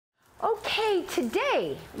Okay,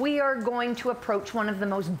 today we are going to approach one of the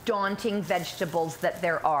most daunting vegetables that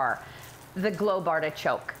there are, the globe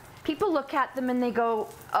artichoke. People look at them and they go,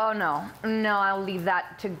 oh no, I'll leave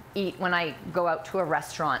that to eat when I go out to a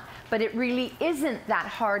restaurant. But it really isn't that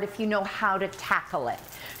hard if you know how to tackle it.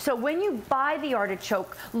 So when you buy the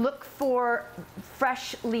artichoke, look for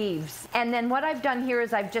fresh leaves. And then what I've done here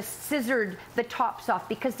is I've just scissored the tops off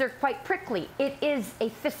because they're quite prickly. It is a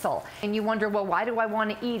thistle. And you wonder, well, why do I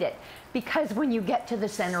want to eat it? Because when you get to the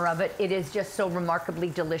center of it, it is just so remarkably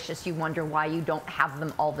delicious. You wonder why you don't have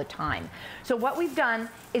them all the time. So what we've done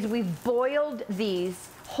is we've boiled these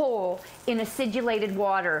whole in acidulated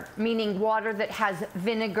water, meaning water that has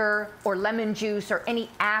vinegar or lemon juice or any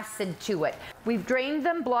acid to it. We've drained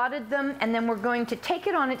them, blotted them, and then we're going to take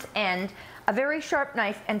it on its end, a very sharp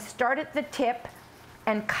knife, and start at the tip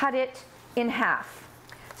and cut it in half.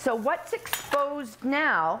 So what's exposed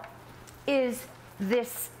now is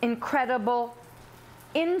this incredible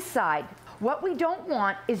inside. What we don't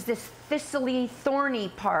want is this thistly, thorny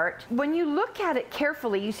part. When you look at it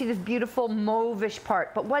carefully, you see this beautiful mauvish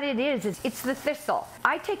part, but what it is it's the thistle.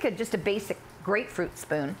 I take just a basic grapefruit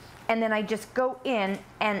spoon, and then I just go in,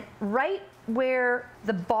 and right where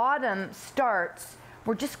the bottom starts,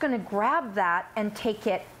 we're just gonna grab that and take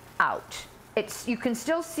it out. You can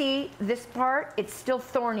still see this part, it's still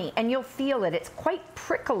thorny, and you'll feel it, it's quite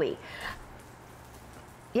prickly.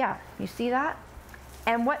 Yeah, you see that?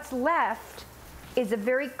 And what's left is a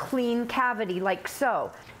very clean cavity, like so.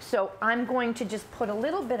 So I'm going to just put a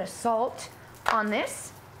little bit of salt on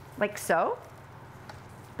this, like so,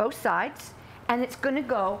 both sides, and it's gonna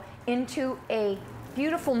go into a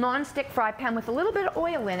beautiful non-stick fry pan with a little bit of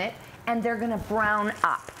oil in it, and they're gonna brown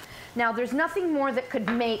up. Now, there's nothing more that could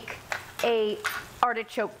make a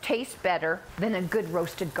artichoke taste better than a good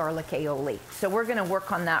roasted garlic aioli. So we're gonna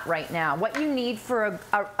work on that right now. What you need for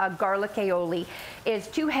a garlic aioli is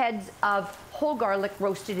 2 heads of whole garlic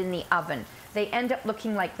roasted in the oven. They end up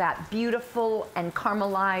looking like that, beautiful and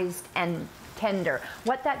caramelized and tender.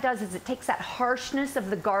 What that does is it takes that harshness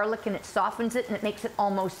of the garlic and it softens it and it makes it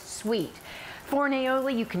almost sweet. For an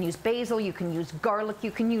aioli, you can use basil, you can use garlic,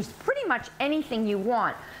 you can use pretty much anything you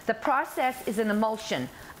want. The process is an emulsion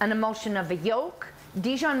of a yolk,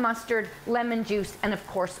 Dijon mustard, lemon juice, and of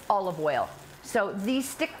course olive oil. So these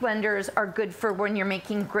stick blenders are good for when you're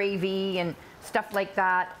making gravy and stuff like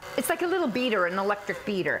that. It's like a little beater, an electric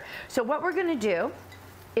beater. So what we're gonna do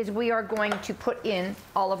is we are going to put in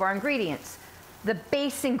all of our ingredients. The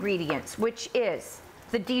base ingredients, which is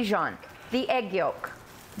the Dijon, the egg yolk,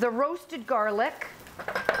 the roasted garlic,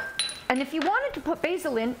 and if you wanted to put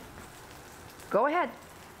basil in, go ahead,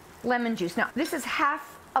 lemon juice. Now, this is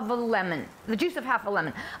half of a lemon, the juice of half a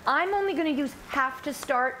lemon. I'm only gonna use half to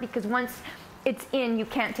start because once it's in, you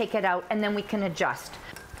can't take it out, and then we can adjust.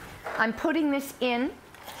 I'm putting this in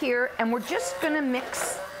here, and we're just gonna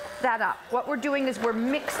mix that up. What we're doing is we're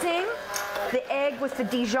mixing the egg with the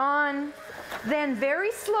Dijon, then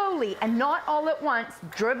very slowly, and not all at once,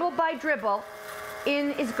 dribble by dribble,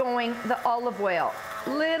 in is going the olive oil,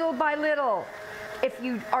 little by little. If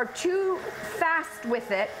you are too fast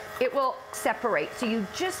with it, it will separate. So you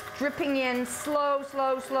just dripping in slow,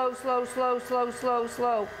 slow, slow, slow, slow, slow, slow,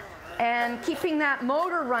 slow. And keeping that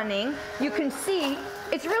motor running, you can see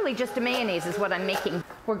it's really just a mayonnaise is what I'm making.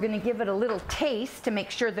 We're gonna give it a little taste to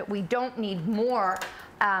make sure that we don't need more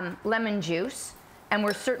lemon juice, and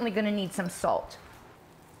we're certainly gonna need some salt.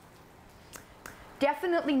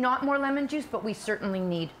 Definitely not more lemon juice, but we certainly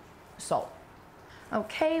need salt.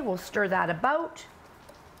 Okay, we'll stir that about.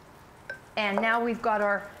 And now we've got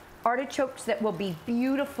our artichokes that will be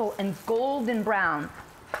beautiful and golden brown.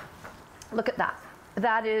 Look at that.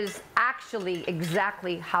 That is actually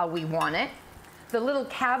exactly how we want it. The little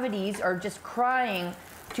cavities are just crying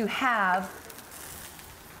to have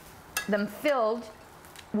them filled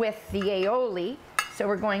with the aioli. So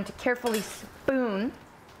we're going to carefully spoon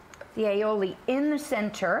the aioli in the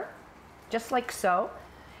center, just like so.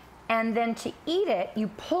 And then to eat it, you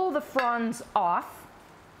pull the fronds off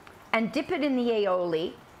and dip it in the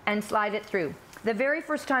aioli and slide it through. The very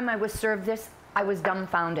first time I was served this, I was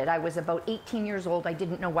dumbfounded. I was about 18 years old. I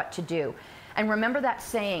didn't know what to do. And remember that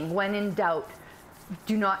saying, when in doubt,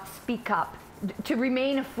 do not speak up. To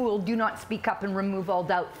remain a fool, do not speak up and remove all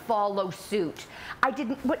doubt. Follow suit.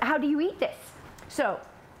 How do you eat this? So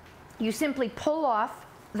you simply pull off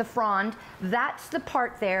the frond, that's the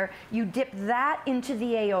part there. You dip that into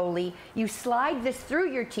the aioli. You slide this through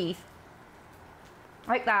your teeth,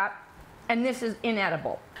 like that, and this is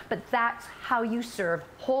inedible. But that's how you serve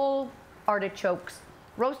whole artichokes,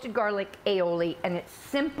 roasted garlic aioli, and it's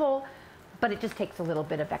simple, but it just takes a little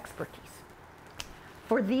bit of expertise.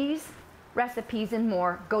 For these recipes and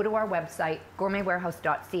more, go to our website,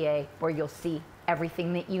 gourmetwarehouse.ca, where you'll see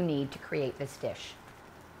everything that you need to create this dish.